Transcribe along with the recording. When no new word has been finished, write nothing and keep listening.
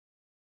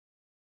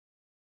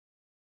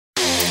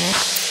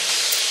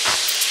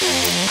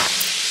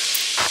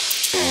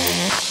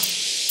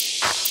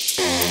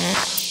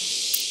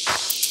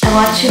I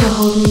want you to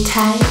hold me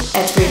tight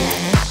every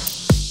night.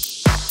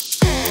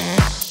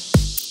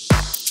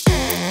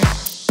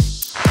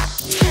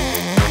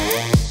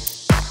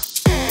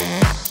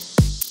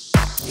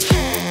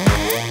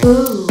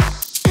 Ooh.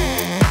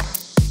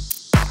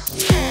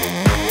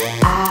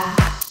 Ah.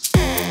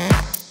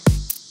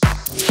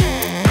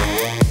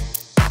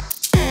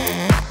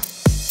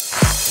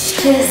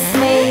 Kiss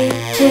me,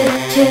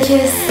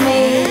 kiss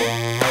me.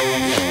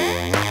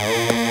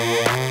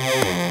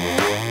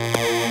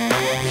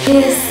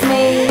 Kiss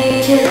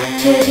me,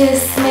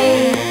 kiss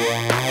me.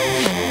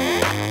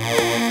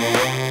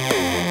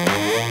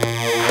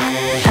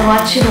 I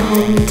want you to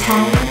hold me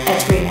tight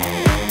every night.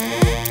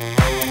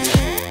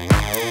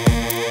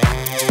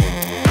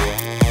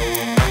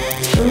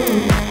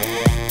 Ooh.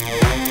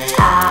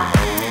 Ah.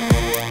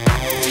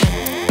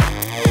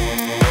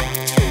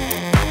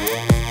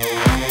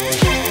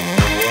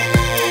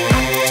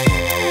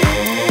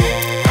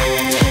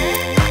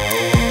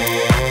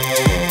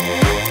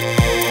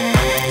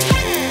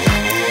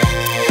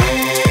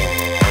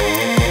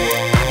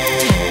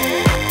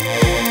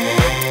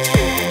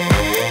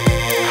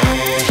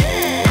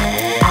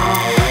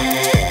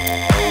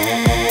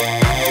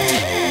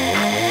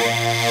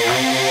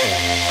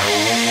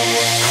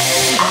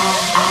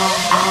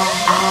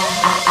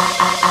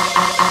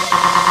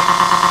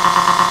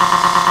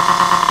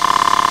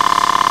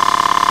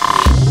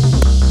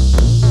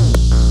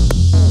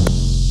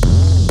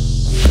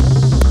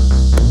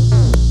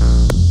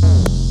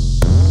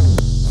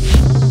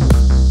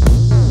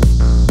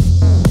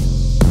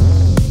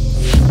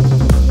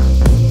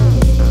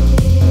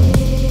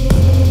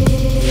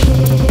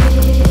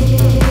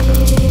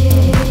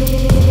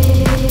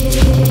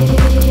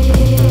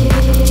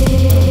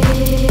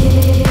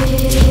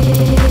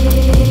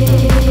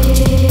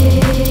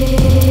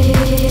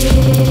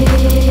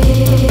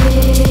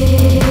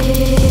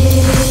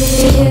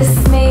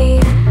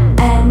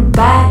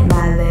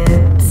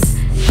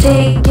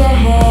 Take your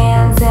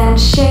hands and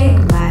shake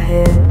my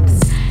hips.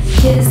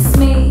 Kiss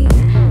me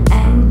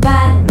and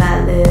bite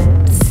my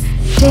lips.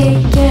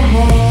 Take your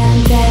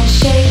hands and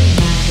shake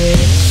my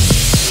hips.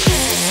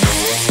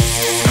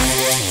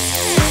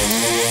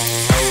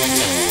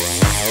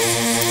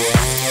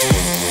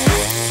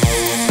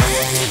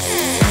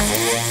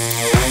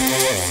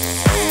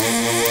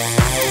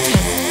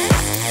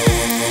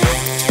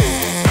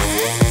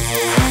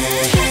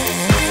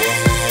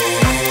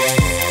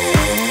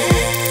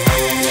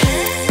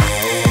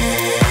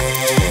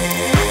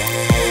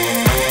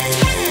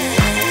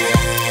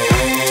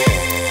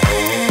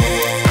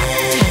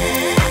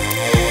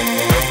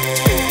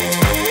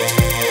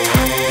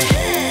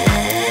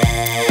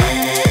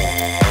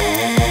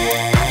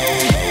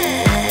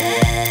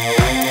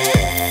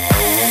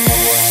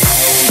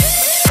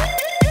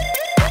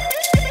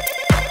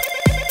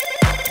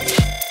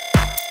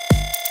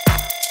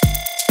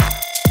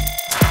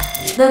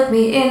 Look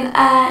me in the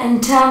eye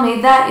and tell me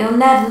that you'll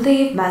never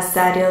leave my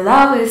side. You'll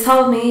always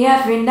hold me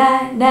every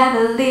night.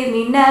 Never leave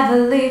me, never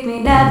leave me,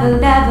 never,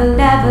 never,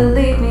 never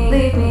leave me,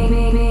 leave me,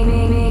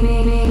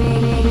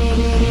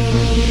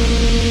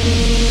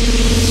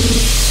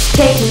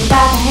 Take me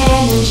by the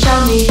hand and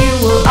show me you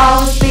will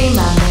always be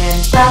my man.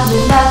 Love me,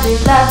 love me,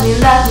 love me,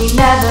 love me,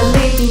 never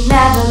leave me,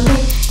 never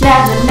leave,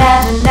 never,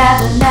 never,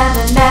 never,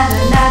 never, never,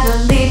 never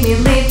leave me,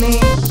 leave me.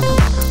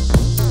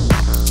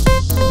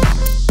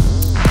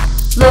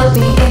 Look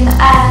me in the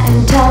eye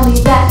and tell me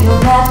that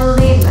you'll never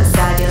leave my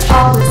side. You'll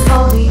always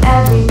hold me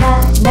every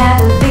night.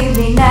 Never leave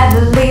me,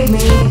 never leave me.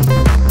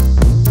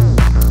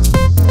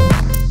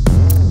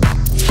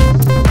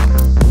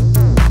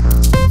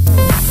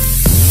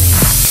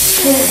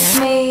 Kiss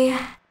me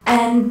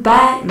and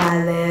bite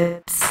my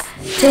lips.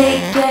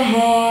 Take your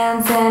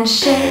hands and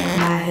shake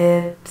my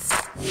hips.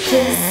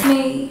 Kiss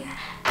me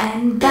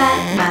and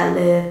bite my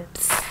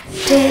lips.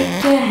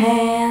 Take your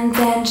hands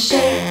and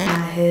shake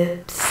my hips.